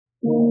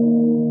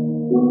Simple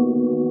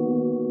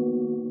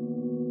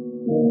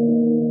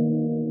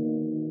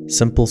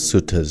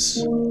Suttas,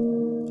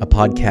 a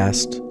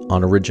podcast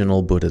on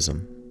original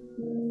Buddhism.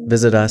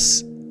 Visit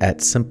us at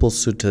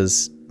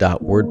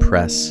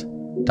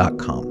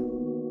simplesuttas.wordpress.com.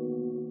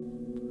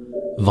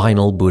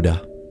 Vinyl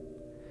Buddha.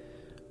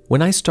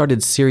 When I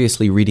started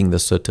seriously reading the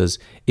suttas,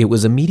 it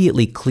was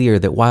immediately clear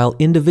that while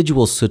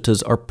individual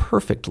suttas are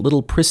perfect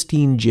little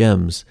pristine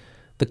gems,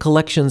 the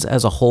collections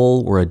as a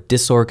whole were a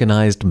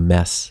disorganized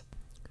mess.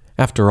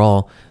 After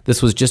all,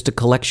 this was just a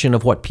collection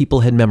of what people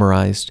had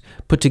memorized,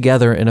 put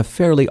together in a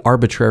fairly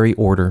arbitrary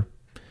order.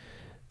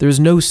 There is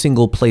no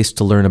single place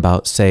to learn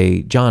about,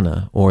 say,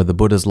 jhana, or the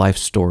Buddha's life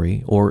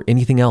story, or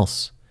anything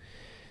else.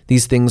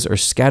 These things are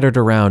scattered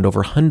around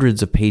over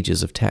hundreds of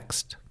pages of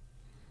text.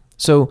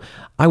 So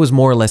I was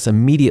more or less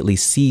immediately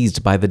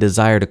seized by the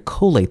desire to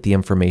collate the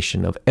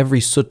information of every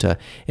sutta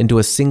into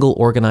a single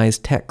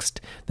organized text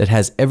that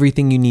has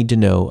everything you need to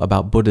know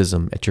about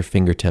Buddhism at your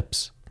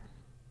fingertips.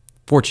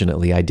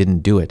 Fortunately, I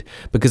didn't do it,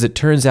 because it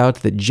turns out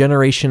that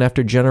generation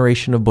after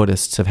generation of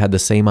Buddhists have had the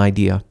same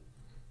idea.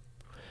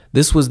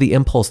 This was the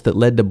impulse that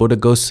led to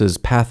Buddhaghosa's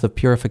Path of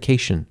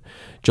Purification,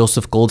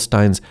 Joseph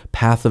Goldstein's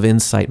Path of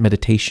Insight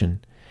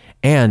Meditation,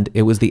 and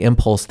it was the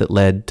impulse that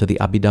led to the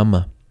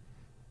Abhidhamma.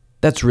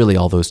 That's really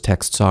all those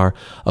texts are,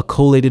 a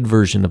collated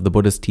version of the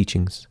Buddha's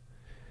teachings.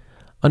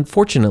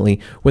 Unfortunately,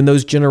 when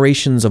those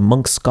generations of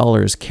monk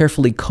scholars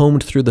carefully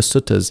combed through the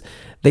suttas,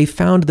 they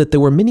found that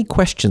there were many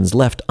questions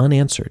left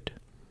unanswered.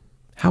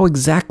 How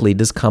exactly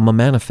does karma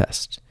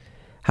manifest?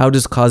 How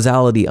does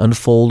causality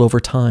unfold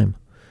over time?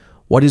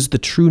 What is the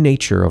true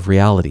nature of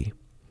reality?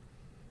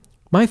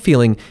 My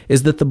feeling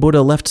is that the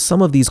Buddha left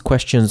some of these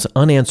questions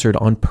unanswered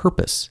on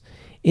purpose.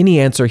 Any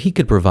answer he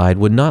could provide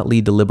would not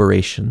lead to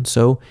liberation,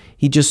 so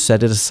he just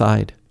set it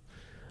aside.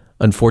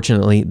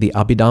 Unfortunately, the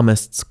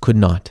Abhidhammists could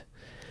not.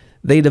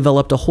 They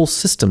developed a whole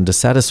system to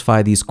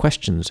satisfy these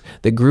questions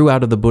that grew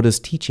out of the Buddha's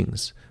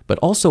teachings, but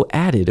also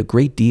added a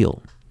great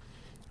deal.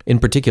 In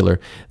particular,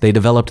 they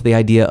developed the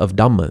idea of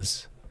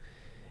Dhammas.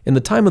 In the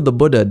time of the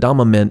Buddha,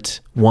 Dhamma meant,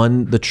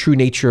 1, the true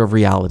nature of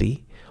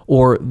reality,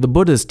 or the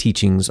Buddha's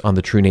teachings on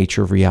the true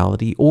nature of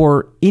reality,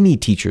 or any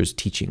teacher's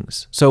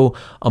teachings. So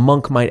a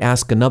monk might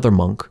ask another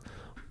monk,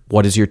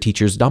 what is your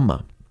teacher's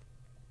Dhamma?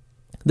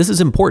 This is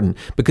important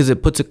because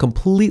it puts a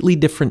completely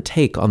different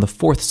take on the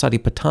fourth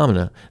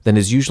Satipatthana than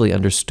is usually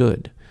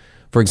understood.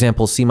 For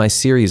example, see my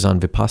series on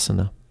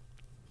Vipassana.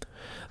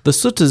 The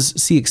suttas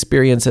see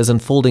experience as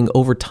unfolding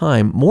over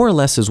time more or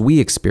less as we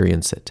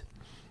experience it.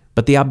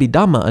 But the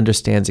Abhidhamma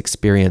understands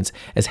experience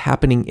as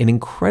happening in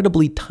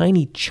incredibly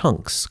tiny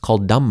chunks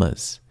called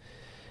Dhammas.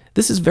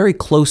 This is very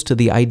close to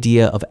the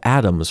idea of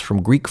atoms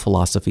from Greek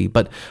philosophy,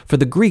 but for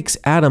the Greeks,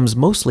 atoms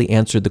mostly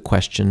answered the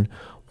question,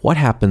 what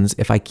happens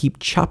if I keep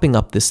chopping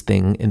up this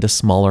thing into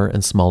smaller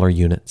and smaller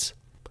units?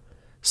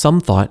 Some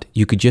thought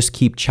you could just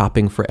keep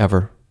chopping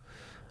forever.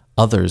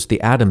 Others,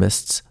 the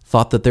atomists,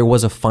 thought that there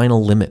was a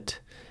final limit.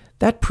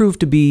 That proved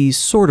to be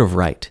sort of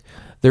right.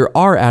 There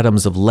are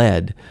atoms of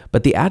lead,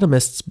 but the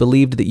atomists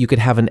believed that you could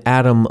have an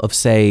atom of,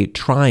 say,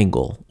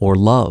 triangle or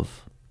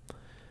love.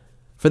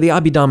 For the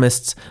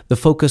Abhidhammists, the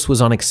focus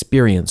was on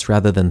experience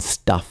rather than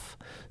stuff,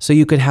 so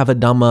you could have a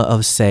Dhamma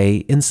of, say,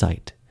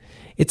 insight.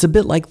 It's a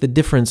bit like the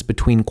difference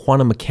between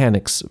quantum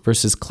mechanics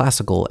versus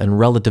classical and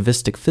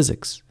relativistic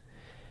physics.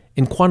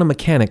 In quantum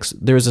mechanics,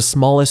 there is a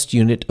smallest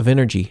unit of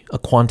energy, a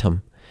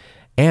quantum,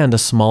 and a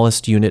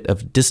smallest unit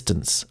of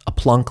distance, a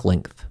Planck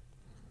length.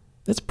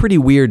 That's pretty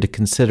weird to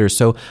consider,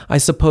 so I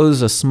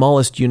suppose a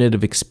smallest unit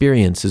of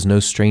experience is no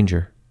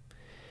stranger.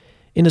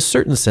 In a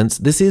certain sense,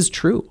 this is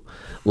true.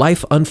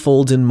 Life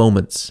unfolds in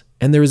moments,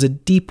 and there is a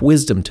deep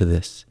wisdom to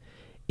this.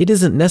 It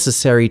isn't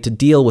necessary to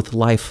deal with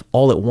life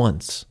all at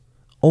once.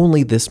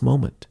 Only this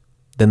moment,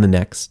 then the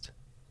next,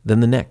 then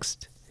the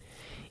next.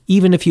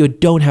 Even if you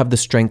don't have the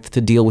strength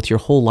to deal with your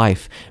whole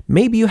life,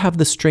 maybe you have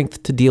the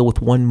strength to deal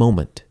with one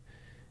moment.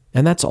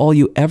 And that's all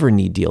you ever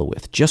need deal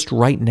with, just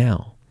right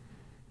now.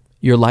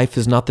 Your life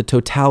is not the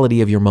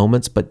totality of your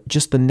moments, but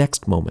just the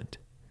next moment.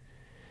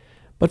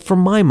 But for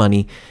my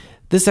money,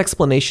 this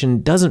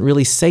explanation doesn't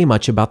really say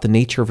much about the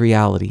nature of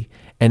reality,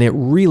 and it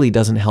really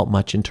doesn't help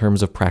much in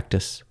terms of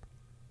practice.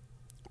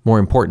 More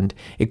important,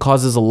 it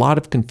causes a lot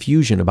of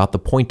confusion about the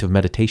point of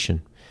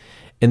meditation.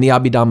 In the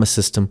Abhidhamma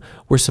system,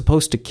 we're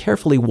supposed to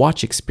carefully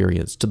watch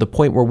experience to the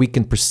point where we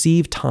can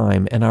perceive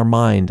time and our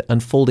mind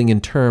unfolding in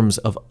terms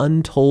of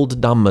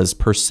untold Dhammas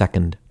per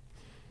second.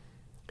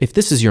 If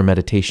this is your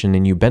meditation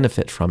and you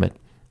benefit from it,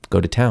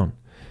 go to town.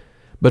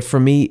 But for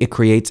me, it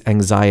creates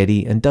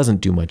anxiety and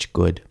doesn't do much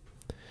good.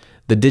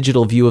 The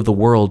digital view of the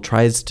world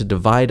tries to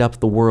divide up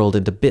the world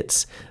into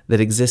bits that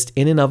exist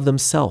in and of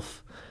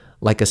themselves,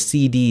 like a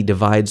CD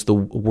divides the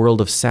world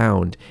of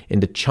sound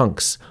into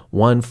chunks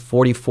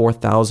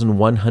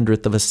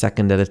 1/44,100th of a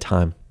second at a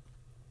time.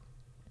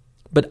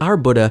 But our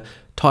Buddha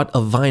taught a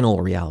vinyl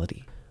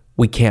reality.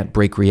 We can't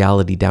break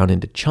reality down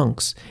into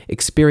chunks.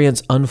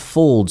 Experience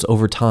unfolds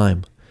over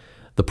time.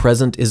 The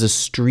present is a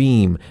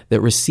stream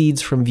that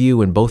recedes from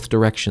view in both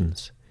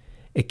directions.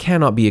 It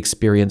cannot be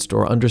experienced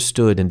or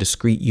understood in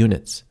discrete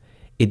units.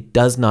 It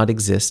does not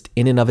exist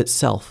in and of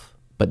itself,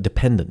 but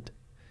dependent.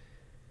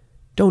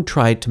 Don't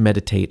try to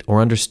meditate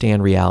or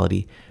understand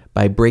reality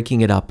by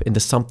breaking it up into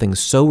something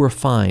so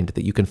refined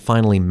that you can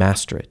finally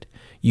master it.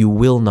 You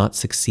will not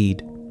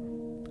succeed.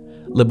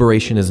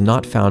 Liberation is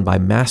not found by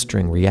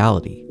mastering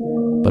reality,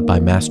 but by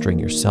mastering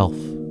yourself.